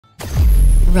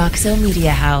Roxo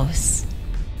Media House.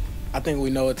 I think we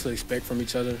know what to expect from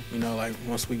each other. You know, like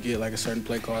once we get like a certain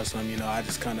play call or something, you know, I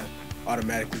just kind of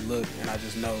automatically look and I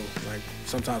just know, like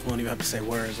sometimes we don't even have to say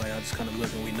words. Like I just kind of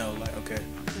look and we know, like, okay.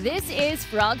 This is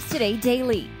Frogs Today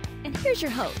Daily. And here's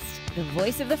your host, the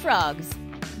voice of the Frogs,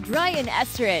 Brian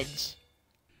Estridge.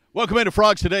 Welcome into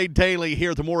Frogs Today Daily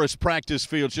here at the Morris Practice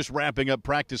Fields. Just wrapping up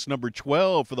practice number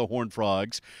 12 for the Horned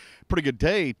Frogs. Pretty good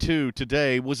day, too,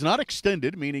 today. Was not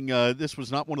extended, meaning this was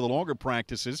not one of the longer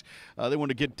practices. They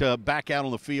wanted to get back out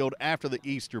on the field after the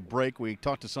Easter break. We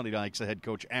talked to Sonny Dykes, the head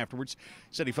coach, afterwards.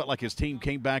 Said he felt like his team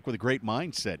came back with a great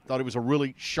mindset. Thought it was a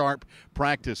really sharp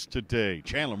practice today.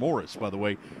 Chandler Morris, by the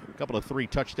way, a couple of 3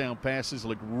 touchdown passes,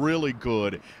 looked really good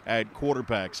at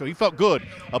quarterback. So he felt good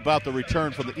about the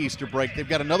return from the Easter break. They've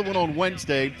got another one on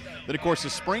Wednesday. Then, of course, the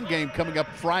spring game coming up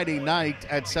Friday night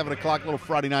at 7 o'clock. Little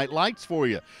Friday night lights for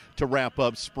you to wrap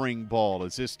up spring ball.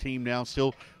 Is this team now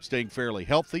still staying fairly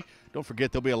healthy? Don't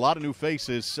forget there'll be a lot of new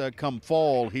faces come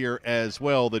fall here as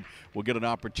well that will get an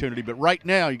opportunity. But right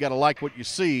now you got to like what you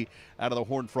see out of the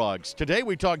Horned Frogs. Today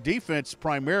we talk defense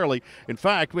primarily. In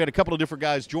fact, we had a couple of different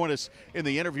guys join us in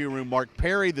the interview room. Mark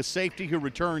Perry, the safety who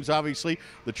returns, obviously,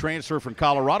 the transfer from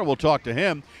Colorado. We'll talk to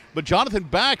him. But Jonathan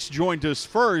Bax joined us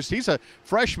first. He's a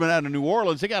freshman out of New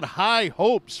Orleans. They got high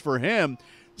hopes for him.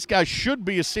 This guy should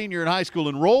be a senior in high school,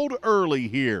 enrolled early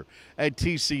here at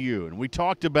TCU. And we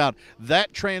talked about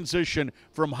that transition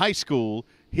from high school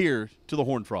here to the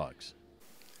Horned Frogs.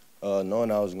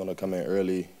 Knowing I was going to come in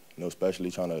early,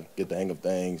 especially trying to get the hang of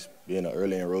things, being an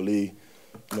early enrollee,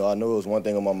 I knew it was one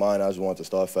thing on my mind. I just wanted to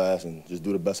start fast and just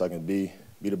do the best I can be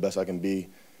the best I can be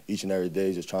each and every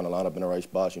day, just trying to line up in the right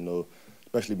spots,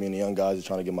 especially being the young guys, just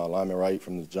trying to get my alignment right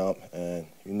from the jump. And,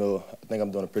 I think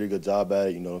I'm doing a pretty good job at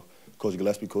it, Coach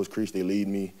Gillespie, Coach Creech, they lead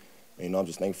me. And, I'm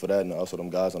just thankful for that. And also them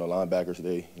guys on the linebackers,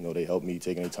 they helped me,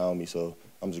 taking their time with me. So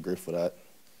I'm just grateful for that.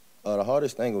 The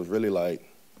hardest thing was really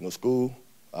school.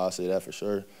 I'll say that for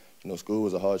sure. School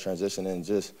was a hard transition, and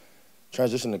just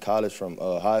transitioning to college from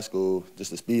high school,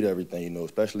 just to speed everything,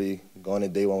 especially going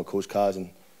in day one with Coach Cousin,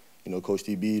 Coach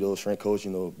TB, those strength coach,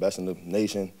 best in the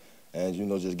nation. And,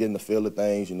 just getting the feel of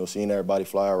things, seeing everybody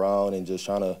fly around and just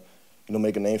trying to,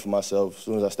 make a name for myself as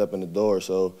soon as I step in the door.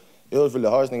 So it was really the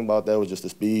hardest thing about that was just the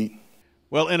speed.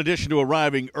 Well, in addition to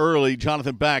arriving early,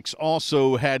 Jonathan Bax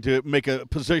also had to make a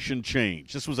position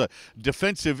change. This was a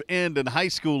defensive end in high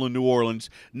school in New Orleans,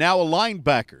 now a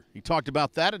linebacker. He talked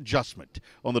about that adjustment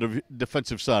on the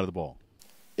defensive side of the ball.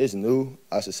 It's new.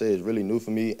 I should say it's really new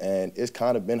for me, and it's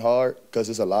kind of been hard because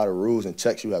there's a lot of rules and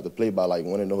checks you have to play by, like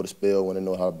when to know how to spell, when to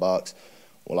know how to box,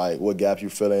 or like what gaps you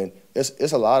fill in.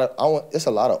 It's a lot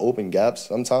of open gaps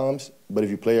sometimes, but if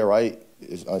you play it right,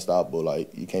 it's unstoppable.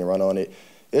 Like, you can't run on it.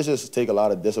 It's just take a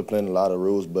lot of discipline, a lot of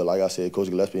rules. But like I said, Coach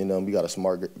Gillespie and them, we got a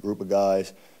smart group of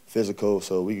guys, physical,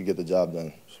 so we could get the job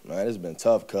done. Man, it's been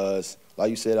tough because,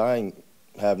 like you said, I ain't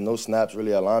have no snaps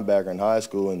really at linebacker in high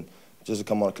school, and just to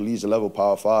come on a collegiate level,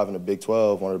 Power 5 in the Big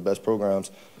 12, one of the best programs,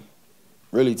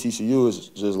 really TCU is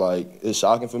just it's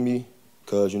shocking for me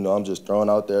because, I'm just thrown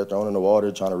out there, thrown in the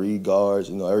water, trying to read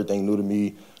guards, everything new to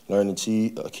me. Learning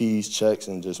keys, checks,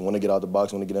 and just want to get out the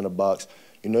box, want to get in the box.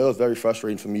 It was very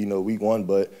frustrating for me, week one,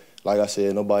 but like I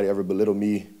said, nobody ever belittled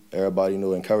me. Everybody,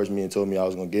 encouraged me and told me I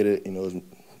was going to get it. It was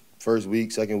first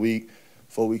week, second week,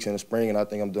 4 weeks in the spring, and I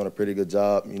think I'm doing a pretty good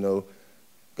job.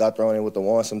 Got thrown in with the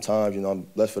one sometimes. I'm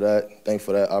blessed for that,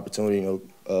 thankful for that opportunity.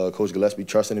 Coach Gillespie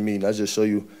trusting in me, and that just show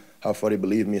you how far they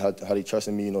believe in me, how they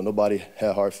trusted me. Nobody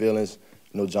had hard feelings.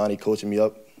 Johnny coaching me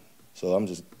up, so I'm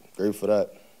just grateful for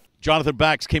that. Jonathan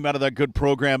Bax came out of that good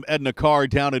program, Edna Carr,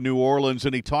 down in New Orleans,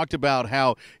 and he talked about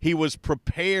how he was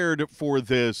prepared for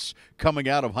this coming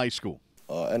out of high school.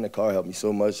 Edna Carr helped me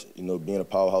so much, being a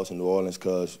powerhouse in New Orleans,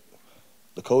 because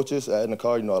the coaches at Edna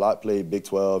Carr, a lot played Big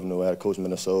 12, had a coach in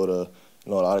Minnesota. A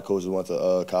lot of coaches went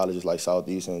to colleges like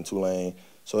Southeastern and Tulane,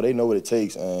 so they know what it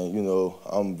takes. And,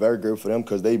 I'm very grateful for them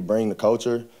because they bring the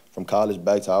culture from college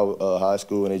back to our high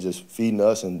school, and they just feeding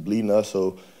us and bleeding us.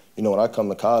 So, when I come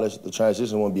to college, the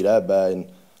transition won't be that bad.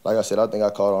 And like I said, I think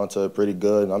I caught on to it pretty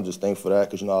good, and I'm just thankful for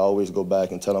that because, I always go back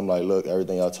and tell them, look,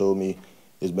 everything y'all told me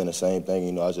has been the same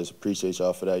thing. I just appreciate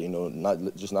y'all for that,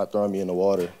 not throwing me in the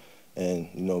water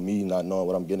and, me not knowing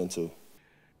what I'm getting into.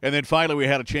 And then finally we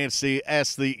had a chance to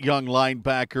ask the young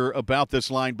linebacker about this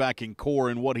linebacking core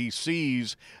and what he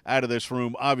sees out of this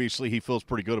room. Obviously, he feels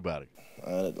pretty good about it.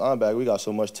 Linebacker, we got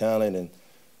so much talent, and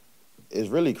it's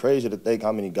really crazy to think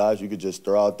how many guys you could just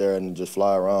throw out there and just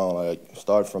fly around.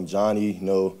 Start from Johnny,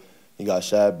 you got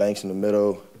Shad Banks in the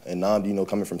middle, and Namdi,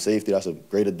 coming from safety. That's a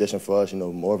great addition for us,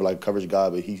 more of a coverage guy,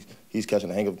 but he's catching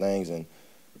the hang of things. And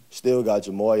still got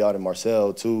Jamoy out and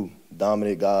Marcel, too,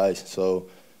 dominant guys. So,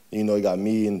 you know, you got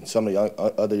me and some of the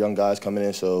other young guys coming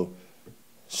in. So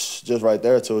just right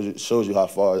there shows you how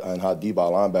far and how deep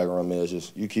our linebacker room is.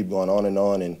 Just you keep going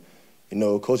on. And, you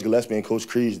know, Coach Gillespie and Coach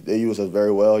Creed, they use us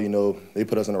very well. You know, they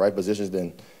put us in the right positions.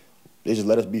 Then they just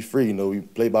let us be free. You know, we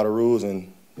play by the rules,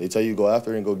 and they tell you to go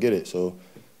after it and go get it. So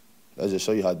that just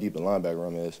show you how deep the linebacker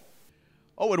room is.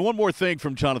 Oh, and one more thing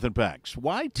from Jonathan Pax.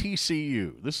 Why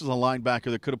TCU? This is a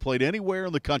linebacker that could have played anywhere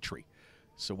in the country.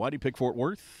 So why did he pick Fort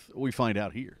Worth? We find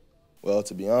out here. Well,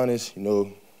 to be honest, you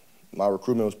know, my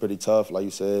recruitment was pretty tough. Like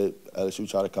you said, LSU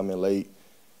tried to come in late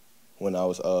when I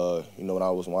was, you know, when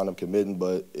I was wound up committing.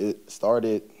 But it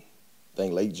started, I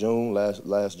think, late June,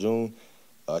 last June.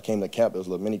 I came to camp. It was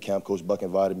a little mini camp. Coach Buck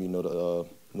invited me, you know,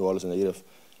 the New Orleans native.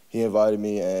 He invited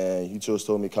me, and he just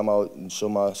told me come out and show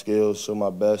my skills, show my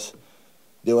best.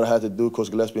 Did what I had to do. Coach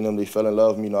Gillespie and them, they fell in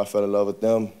love with me. You know, I fell in love with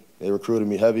them. They recruited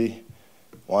me heavy.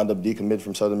 Wound up decommitting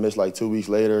from Southern Miss like 2 weeks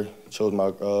later. Chose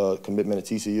my commitment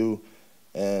to TCU.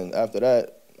 And after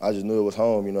that, I just knew it was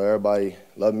home. You know, everybody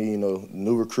loved me, you know,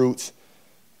 new recruits.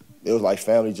 It was like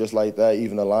family just like that,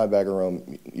 even the linebacker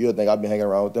room. You would think I've been hanging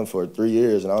around with them for 3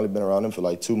 years, and I only been around them for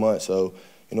like 2 months. So,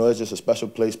 you know, it's just a special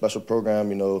place, special program.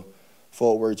 You know,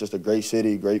 Fort Worth, just a great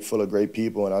city, full of great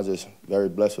people, and I'm just very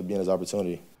blessed for being this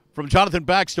opportunity. From Jonathan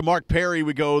Pax to Mark Perry,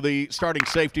 we go. The starting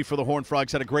safety for the Horned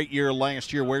Frogs had a great year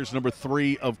last year. Wears number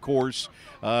 3, of course.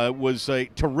 Was a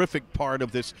terrific part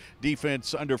of this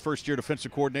defense under first-year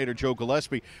defensive coordinator Joe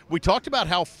Gillespie. We talked about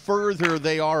how further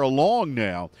they are along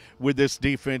now with this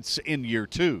defense in year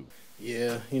 2.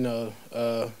 Yeah, you know,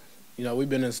 we've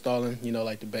been installing, you know,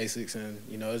 like the basics, and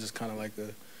you know, it's just kind of like a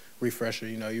refresher.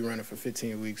 You know, you run it for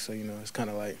 15 weeks, so you know, it's kind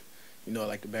of like, you know,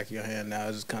 like the back of your hand now.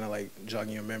 It's just kind of like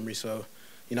jogging your memory. So,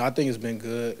 you know, I think it's been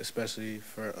good, especially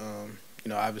for, you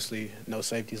know, obviously no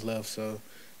safeties left. So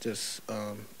just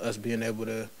us being able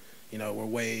to, you know, we're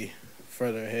way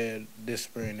further ahead this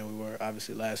spring than we were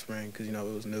obviously last spring because, you know,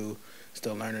 it was new,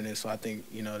 still learning it. So I think,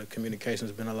 you know, the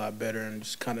communication's been a lot better and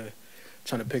just kind of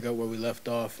trying to pick up where we left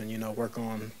off and, you know, work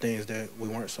on things that we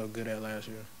weren't so good at last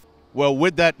year. Well,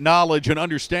 with that knowledge and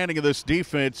understanding of this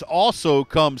defense also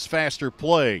comes faster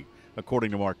play,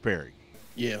 according to Mark Perry.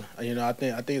 Yeah, you know, I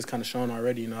think it's kind of shown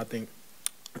already. You know, I think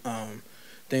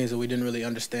things that we didn't really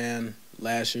understand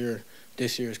last year,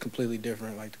 this year is completely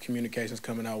different. Like the communication's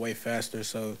coming out way faster.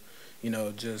 So, you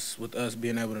know, just with us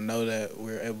being able to know that,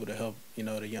 we're able to help, you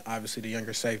know, obviously the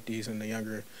younger safeties and the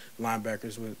younger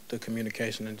linebackers with the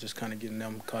communication and just kind of getting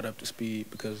them caught up to speed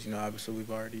because, you know, obviously we've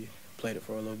already played it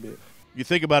for a little bit. You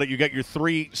think about it, you got your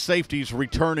 3 safeties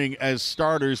returning as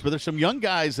starters, but there's some young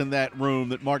guys in that room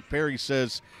that Mark Perry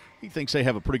says he thinks they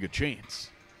have a pretty good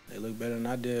chance. They look better than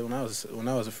I did when I was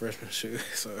a freshman. Shoot.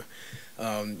 So,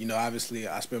 you know, obviously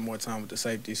I spent more time with the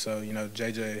safety. So, you know,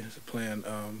 JJ is playing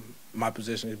my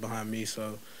position is behind me.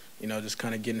 So, you know, just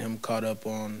kind of getting him caught up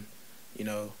on, you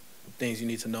know, things you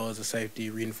need to know as a safety,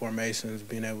 reading formations,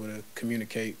 being able to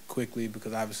communicate quickly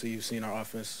because obviously you've seen our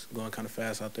offense going kind of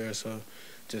fast out there. So,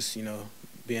 just, you know,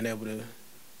 being able to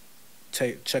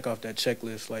check off that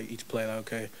checklist, like each play, like,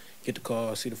 okay, get the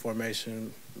call, see the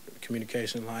formation,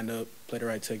 communication, line up, play the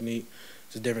right technique,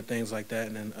 just different things like that.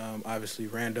 And then obviously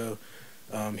Rando,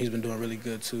 he's been doing really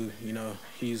good too. You know,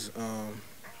 he's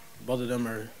both of them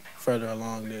are further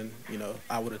along than, you know,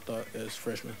 I would have thought as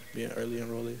freshmen being early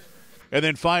enrollees. And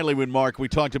then finally with Mark, we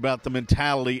talked about the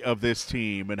mentality of this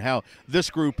team and how this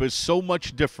group is so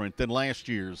much different than last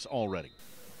year's already.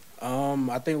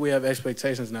 I think we have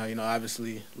expectations now. You know,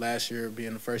 obviously last year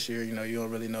being the first year, you know, you don't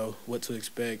really know what to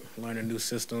expect, learning new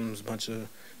systems, a bunch of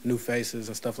new faces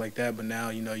and stuff like that. But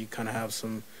now, you know, you kind of have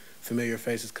some familiar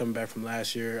faces coming back from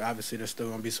last year. Obviously there's still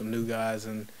going to be some new guys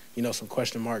and, you know, some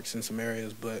question marks in some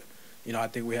areas. But, you know, I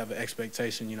think we have an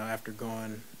expectation, you know, after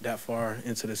going that far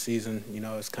into the season, you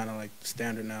know, it's kind of like the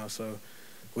standard now. So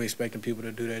we're expecting people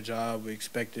to do their job. We're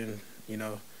expecting, you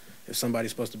know, if somebody's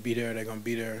supposed to be there, they're going to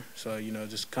be there. So, you know,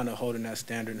 just kind of holding that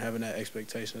standard and having that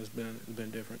expectation has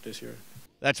been different this year.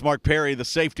 That's Mark Perry, the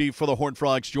safety for the Horned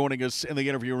Frogs, joining us in the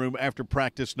interview room after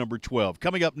practice number 12.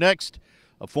 Coming up next,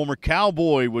 a former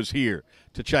Cowboy was here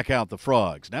to check out the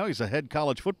Frogs. Now he's a head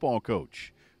college football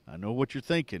coach. I know what you're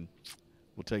thinking.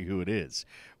 We'll tell you who it is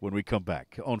when we come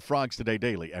back on Frogs Today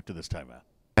Daily after this timeout.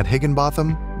 At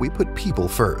Higginbotham, we put people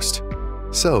first.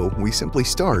 So we simply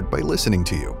start by listening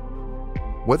to you.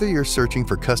 Whether you're searching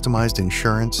for customized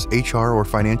insurance, HR, or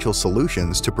financial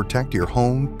solutions to protect your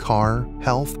home, car,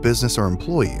 health, business, or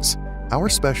employees, our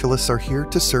specialists are here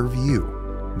to serve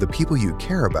you, the people you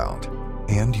care about,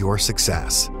 and your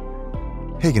success.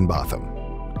 Higginbotham,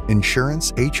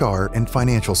 insurance, HR, and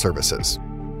financial services.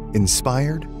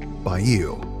 Inspired by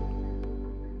you.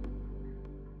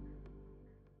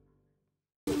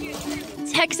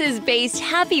 Texas-based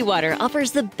Happy Water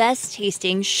offers the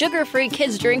best-tasting, sugar-free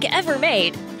kids drink ever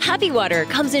made. Happy Water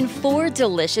comes in 4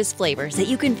 delicious flavors that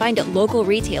you can find at local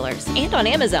retailers and on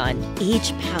Amazon.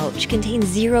 Each pouch contains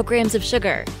 0 grams of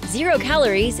sugar, 0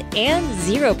 calories, and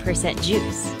 0%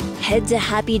 juice. Head to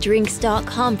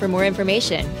happydrinks.com for more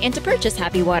information and to purchase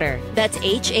Happy Water. That's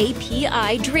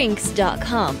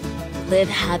HAPIdrinks.com. Live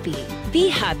happy, be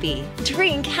happy,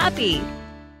 drink happy.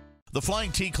 The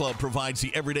Flying T Club provides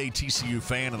the everyday TCU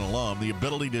fan and alum the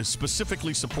ability to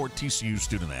specifically support TCU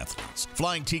student athletes.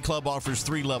 Flying T Club offers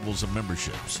 3 levels of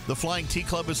memberships. The Flying T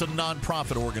Club is a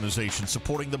nonprofit organization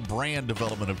supporting the brand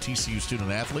development of TCU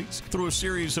student athletes through a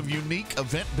series of unique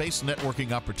event-based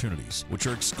networking opportunities, which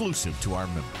are exclusive to our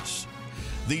members.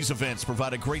 These events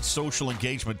provide a great social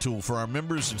engagement tool for our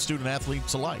members and student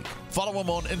athletes alike. Follow them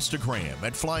on Instagram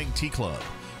at Flying T Club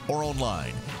or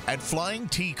online at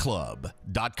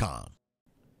flyingtclub.com.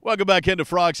 Welcome back into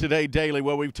Frogs Today Daily,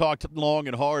 where we've talked long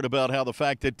and hard about how the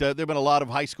fact that there have been a lot of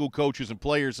high school coaches and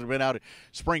players that have been out at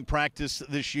spring practice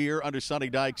this year under Sonny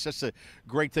Dykes. That's a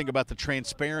great thing about the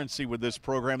transparency with this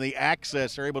program, the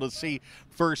access. They're able to see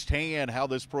firsthand how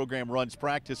this program runs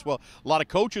practice. Well, a lot of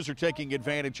coaches are taking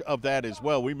advantage of that as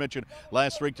well. We mentioned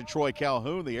last week to Troy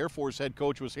Calhoun, the Air Force head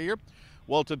coach, was here.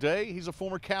 Well, today he's a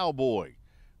former Cowboy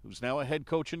who's now a head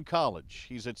coach in college.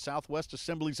 He's at Southwest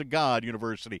Assemblies of God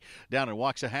University down in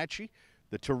Waxahachie.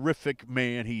 The terrific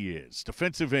man he is.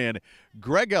 Defensive end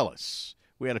Greg Ellis.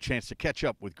 We had a chance to catch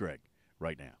up with Greg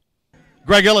right now.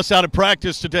 Greg Ellis out of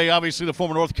practice today. Obviously the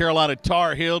former North Carolina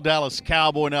Tar Heel, Dallas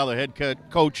Cowboy, now the head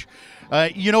coach.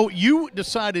 You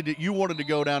decided that you wanted to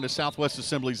go down to Southwest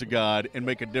Assemblies of God and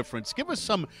make a difference. Give us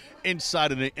some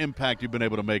insight into the impact you've been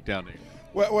able to make down there.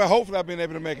 Well, hopefully I've been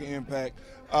able to make an impact.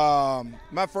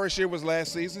 My first year was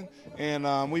last season,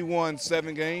 and we won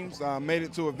 7 games, made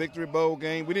it to a Victory Bowl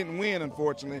game. We didn't win,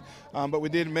 unfortunately, but we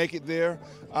did make it there.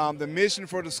 The mission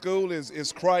for the school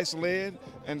is Christ-led,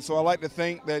 and so I like to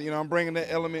think that, I'm bringing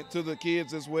that element to the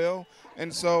kids as well.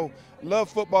 And so love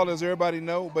football, as everybody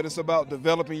know, but it's about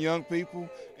developing young people.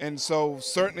 And so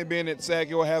certainly being at SAG,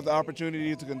 you'll have the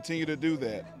opportunity to continue to do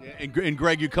that. And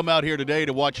Greg, you come out here today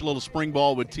to watch a little spring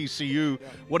ball with TCU.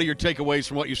 What are your takeaways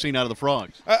from what you've seen out of the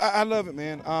Frogs? I love it,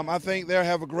 man. I think they'll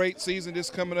have a great season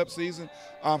this coming up season.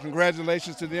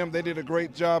 Congratulations to them. They did a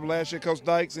great job last year, Coach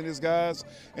Dykes and his guys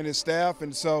and his staff.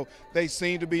 And so they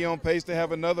seem to be on pace to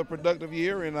have another productive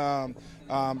year. And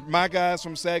my guys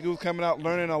from SAG coming out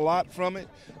learning a lot from it.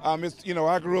 I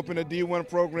grew up in a D1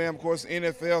 program, of course,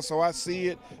 NFL, so I see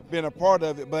it, being a part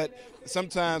of it. But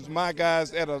sometimes my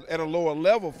guys at a lower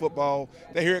level football,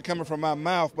 they hear it coming from my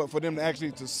mouth, but for them to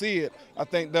actually to see it, I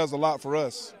think does a lot for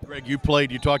us. Greg, you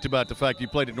talked about the fact you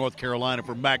played at North Carolina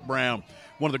for Mack Brown,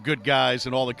 one of the good guys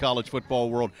in all the college football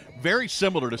world. Very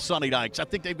similar to Sonny Dykes. I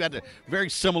think they've got very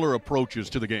similar approaches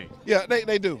to the game. Yeah,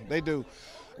 they do. They do.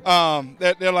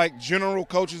 They're like general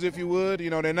coaches, if you would.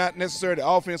 They're not necessarily the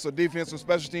offense or defense or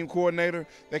special team coordinator.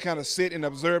 They kind of sit and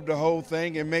observe the whole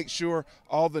thing and make sure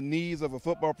all the needs of a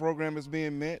football program is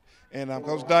being met. And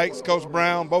Coach Dykes, Coach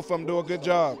Brown, both of them do a good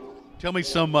job. Give me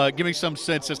some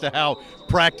sense as to how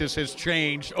practice has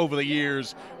changed over the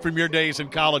years from your days in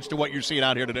college to what you're seeing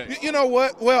out here today. You know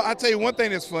what? Well, I tell you one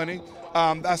thing that's funny.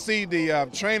 I see the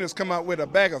trainers come out with a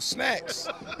bag of snacks,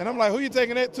 and I'm like, who you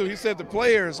taking that to? He said the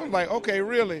players. I'm like, okay,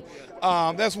 really?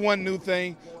 That's one new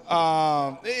thing.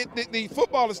 The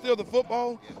football is still the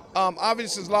football.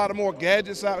 Obviously, there's a lot of more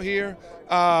gadgets out here.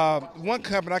 One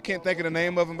company, I can't think of the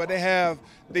name of them, but they have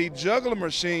the juggler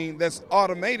machine that's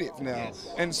automated now. Yes.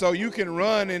 And so you can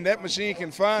run, and that machine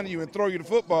can find you and throw you the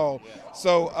football.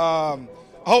 So I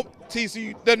hope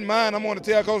TCU doesn't mind. I'm going to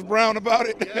tell Coach Brown about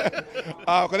it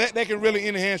because that can really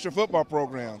enhance your football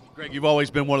program. Greg, you've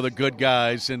always been one of the good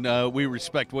guys, and we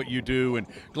respect what you do, and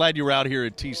glad you're out here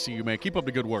at TCU, man. Keep up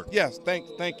the good work. Yes,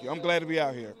 thank you. I'm glad to be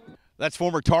out here. That's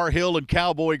former Tar Heel and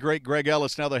Cowboy great Greg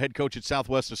Ellis, now the head coach at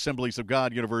Southwest Assemblies of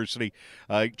God University,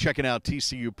 checking out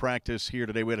TCU practice here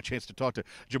today. We had a chance to talk to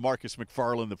Jamarcus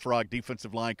McFarland, the Frog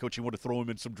defensive line coach. He wanted to throw him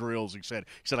in some drills. He said,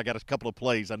 I got a couple of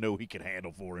plays I know he can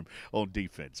handle for him on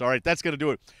defense. All right, that's going to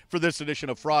do it for this edition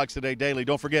of Frogs Today Daily.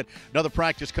 Don't forget, another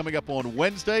practice coming up on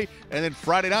Wednesday, and then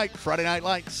Friday Night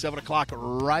Lights, 7 o'clock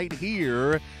right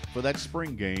here for that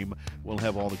spring game. We'll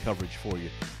have all the coverage for you,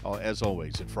 as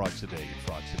always, at Frogs Today and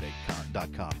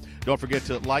FrogsToday.com. Don't forget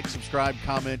to like, subscribe,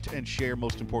 comment, and share.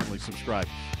 Most importantly, subscribe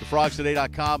to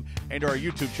FrogsToday.com and our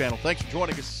YouTube channel. Thanks for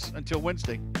joining us. Until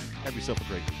Wednesday, have yourself a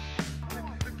great week.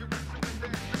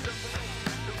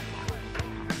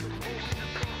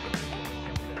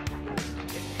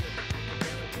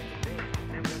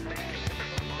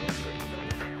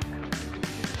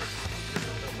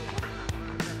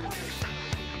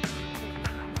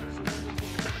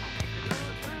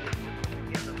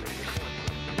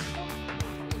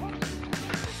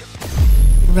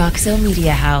 Roxo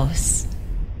Media House.